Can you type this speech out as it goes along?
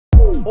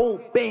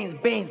Oh,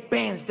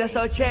 bands, that's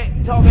a check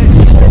talking.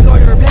 Take all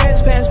your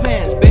pants,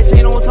 bitch,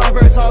 ain't no time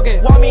for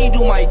talking. Want me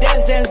do my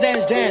dance,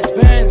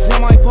 bands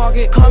in my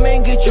pocket. Come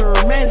and get your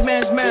mans,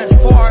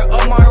 far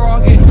up my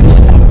rocket.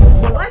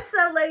 What's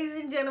up, ladies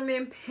and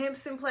gentlemen,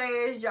 pimps and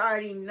players? You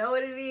already know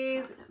what it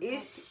is.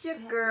 It's your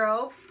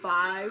girl,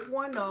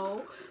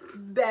 510,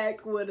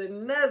 back with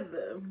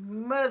another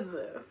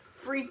mother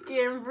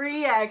freaking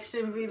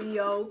reaction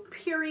video,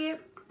 period.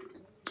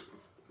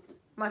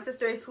 My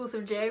sister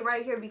exclusive J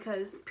right here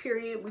because,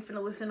 period, we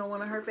finna listen to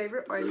one of her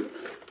favorite artists,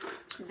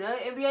 the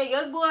NBA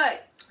YoungBoy.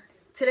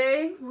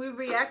 Today, we're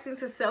reacting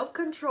to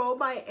Self-Control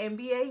by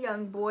NBA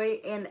YoungBoy,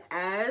 and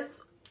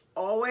as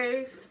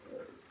always,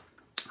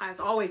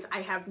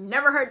 I have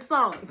never heard the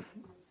song.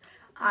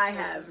 I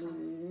have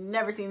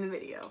never seen the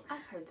video.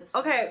 I've heard this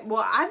song. Okay,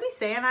 well, I be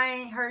saying I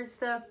ain't heard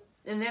stuff,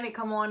 and then it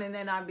come on, and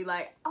then I'd be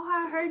like, oh,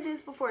 I heard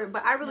this before,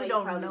 but I really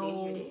don't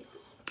know.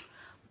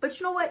 But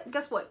you know what?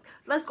 Guess what?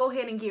 Let's go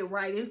ahead and get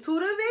right into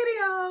the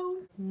video.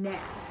 Now,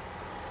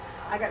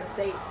 I gotta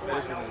say it so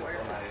I know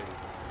where.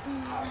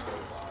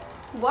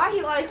 Why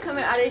he always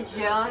coming out of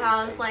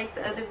jailhouse like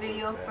the other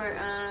video for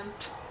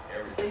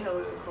what the hell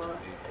was it called?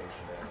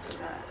 I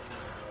forgot.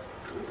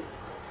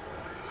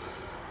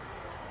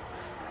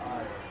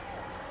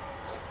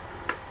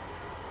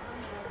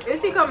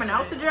 Is he coming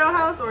out the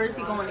jailhouse or is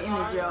he going in the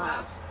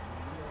jailhouse?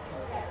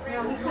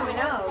 No, he coming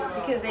out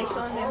because they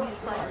showing him his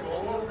plastic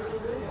shit.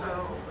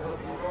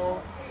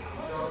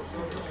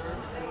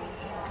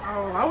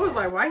 Oh, I was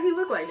like, why he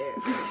look like that?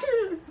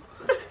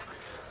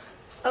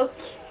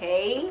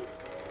 Okay.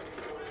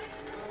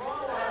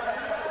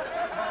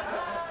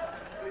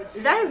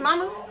 Is that his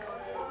mama?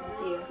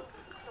 Yeah.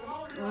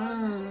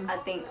 I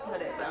think.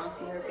 Hold up, I don't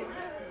see her face.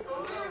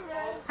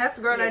 That's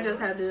the girl that just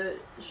had the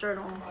shirt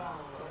on.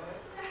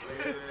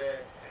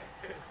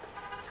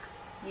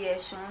 Yeah,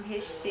 show him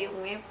his shit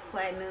went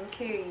platinum,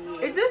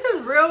 period. Is this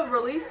his real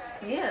release?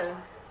 Yeah.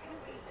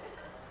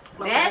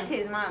 That's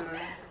his mama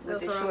with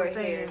the short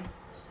hair.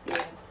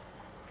 Yeah.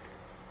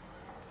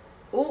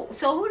 Oh,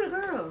 so who the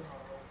girl?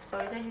 Oh,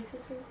 is that his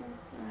sister?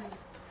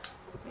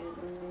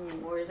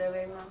 Or is that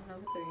baby mama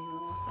number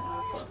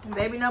 3?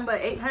 Baby number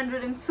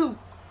 802.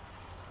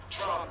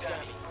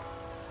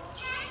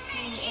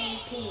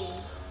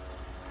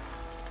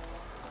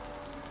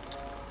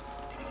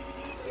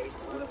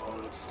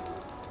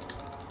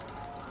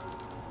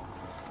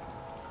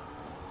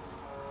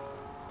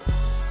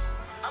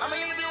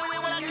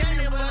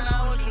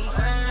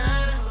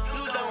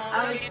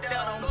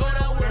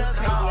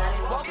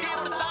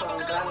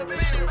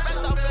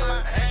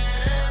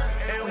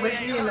 But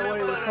you didn't know what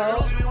it was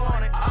called?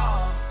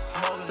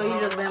 So you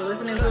just been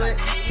listening to it?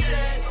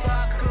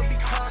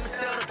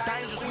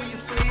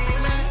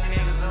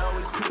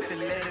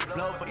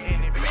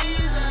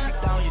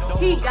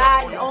 He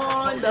got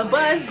on the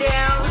bus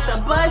down, the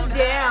bus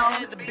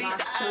down.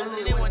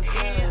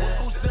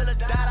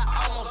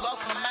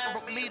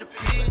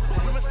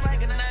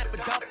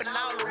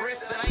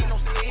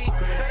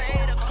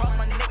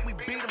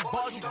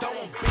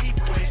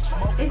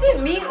 Is it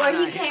me or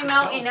he came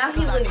out and now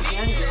he looks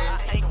younger?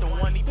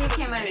 He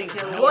came out of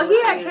jail. Well,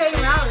 he had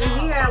came out and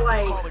he had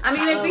like. I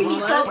mean, maybe he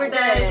sobered up.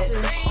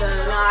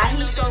 Nah,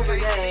 he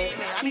sobered up.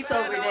 He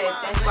sobered up.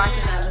 That's why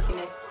he's not looking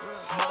at.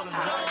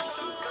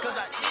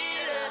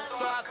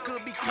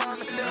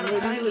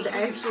 Maybe he was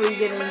actually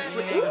getting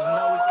free. He's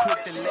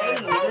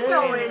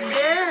going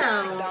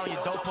down.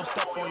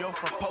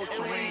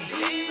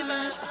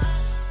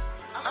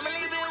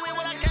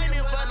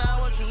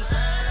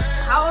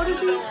 How old is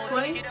he?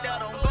 20?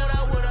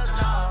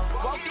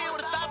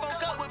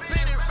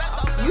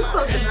 You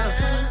supposed to know.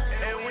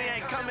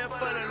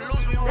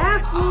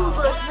 That food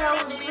looks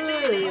hella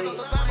good.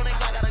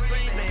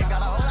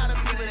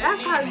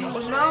 That's how you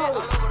know.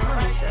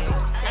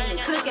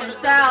 Cooking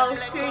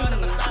sauce,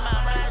 period.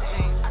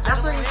 That's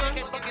where you're from?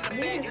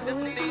 Yes.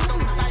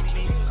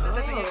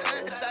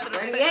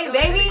 Yeah,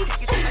 baby.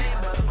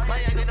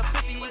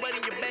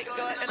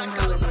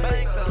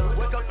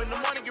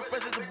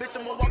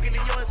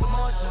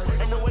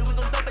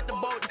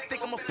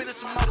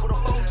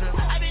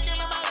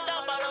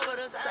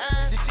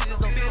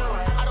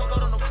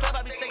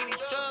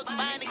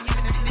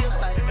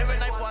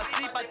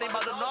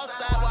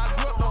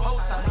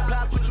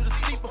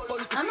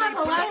 I'm not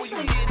gonna lie, it's a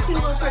cute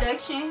little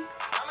production.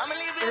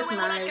 It's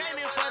nice.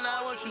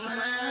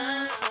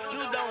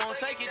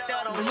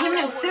 Give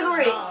him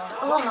cigarettes.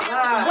 Oh my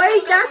god.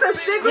 Wait, that's a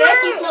cigarette? Yes,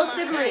 he smokes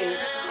cigarettes.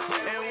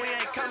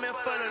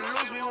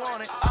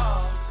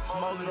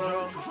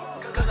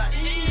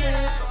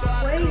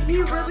 Wait, he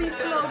really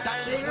smokes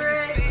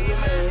cigarettes?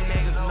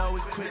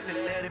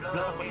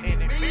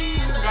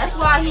 That's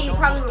why he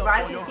probably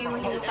revived his team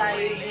when he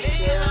decided to get in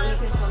jail. He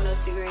couldn't smoke no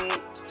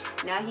cigarettes.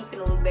 Now he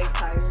finna look back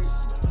tired.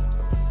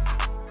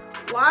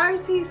 Why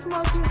is he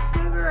smoking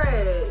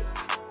cigarettes?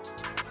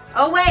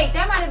 Oh wait,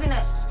 that might have been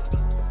a.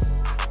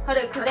 Hold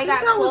up, cause they got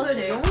closer.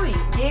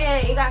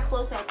 Yeah, it got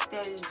closer at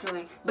the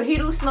joint. But he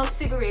do smoke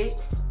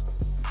cigarettes.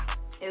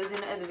 It was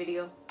in the other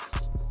video.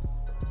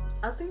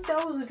 I think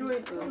that was a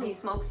joint too. He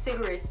smokes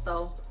cigarettes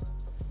though.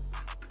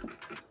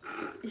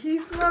 He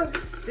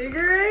smokes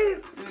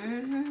cigarettes?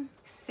 Mm-hmm.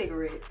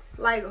 Cigarettes.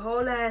 Like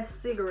whole ass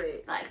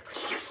cigarettes. Like,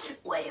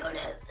 wait, hold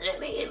up. Let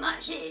me get my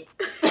shit.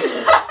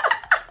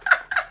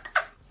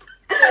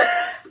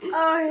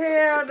 Oh,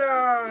 hell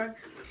no.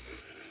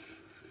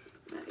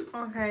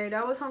 Okay,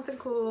 that was something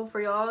cool.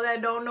 For y'all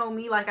that don't know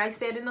me, like I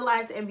said in the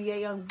last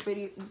NBA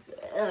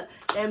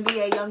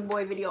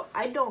YoungBoy video,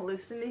 I don't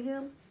listen to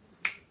him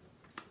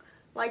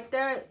like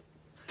that.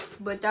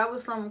 But that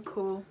was something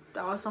cool.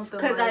 That was something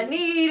Cause like, I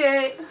need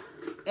it.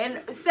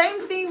 and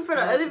same thing for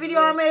the other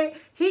video I made.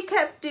 He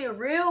kept it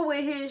real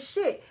with his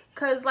shit.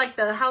 Cause like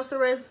the house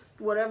arrest,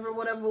 whatever.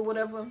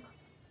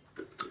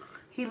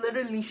 He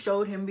literally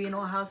showed him being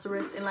on house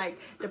arrest, and like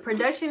the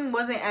production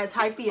wasn't as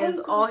hypey as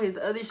all his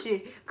other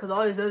shit. Cause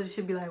all his other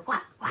shit be like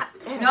what?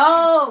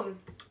 No.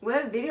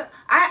 What video?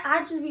 I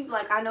just be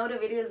like, I know the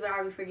videos, but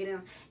I be forgetting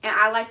them. And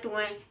I like the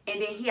one,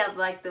 and then he had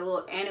like the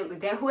little anime.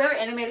 Then whoever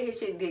animated his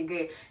shit did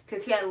good,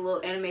 cause he had a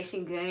little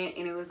animation gun,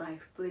 and it was like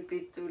flip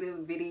it through the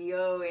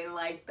video, and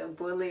like the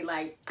bullet,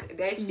 like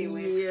that shit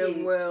went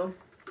skinny. Well,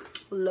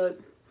 look,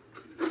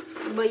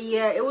 but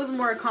yeah, it was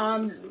more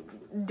calm,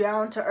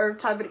 down to earth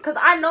type of. Cause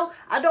I know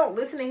I don't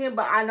listen to him,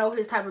 but I know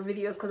his type of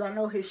videos, cause I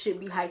know his shit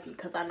be hypey,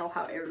 cause I know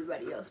how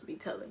everybody else be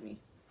telling me.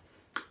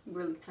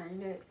 Really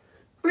turned it.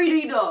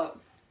 3D dog.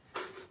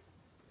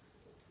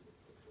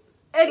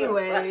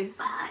 Anyways,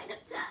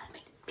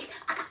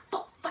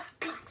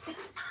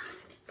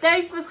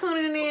 thanks for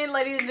tuning in,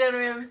 ladies and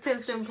gentlemen,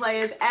 pimps and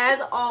players.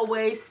 As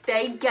always,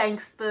 stay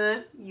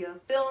gangster.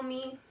 You feel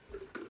me?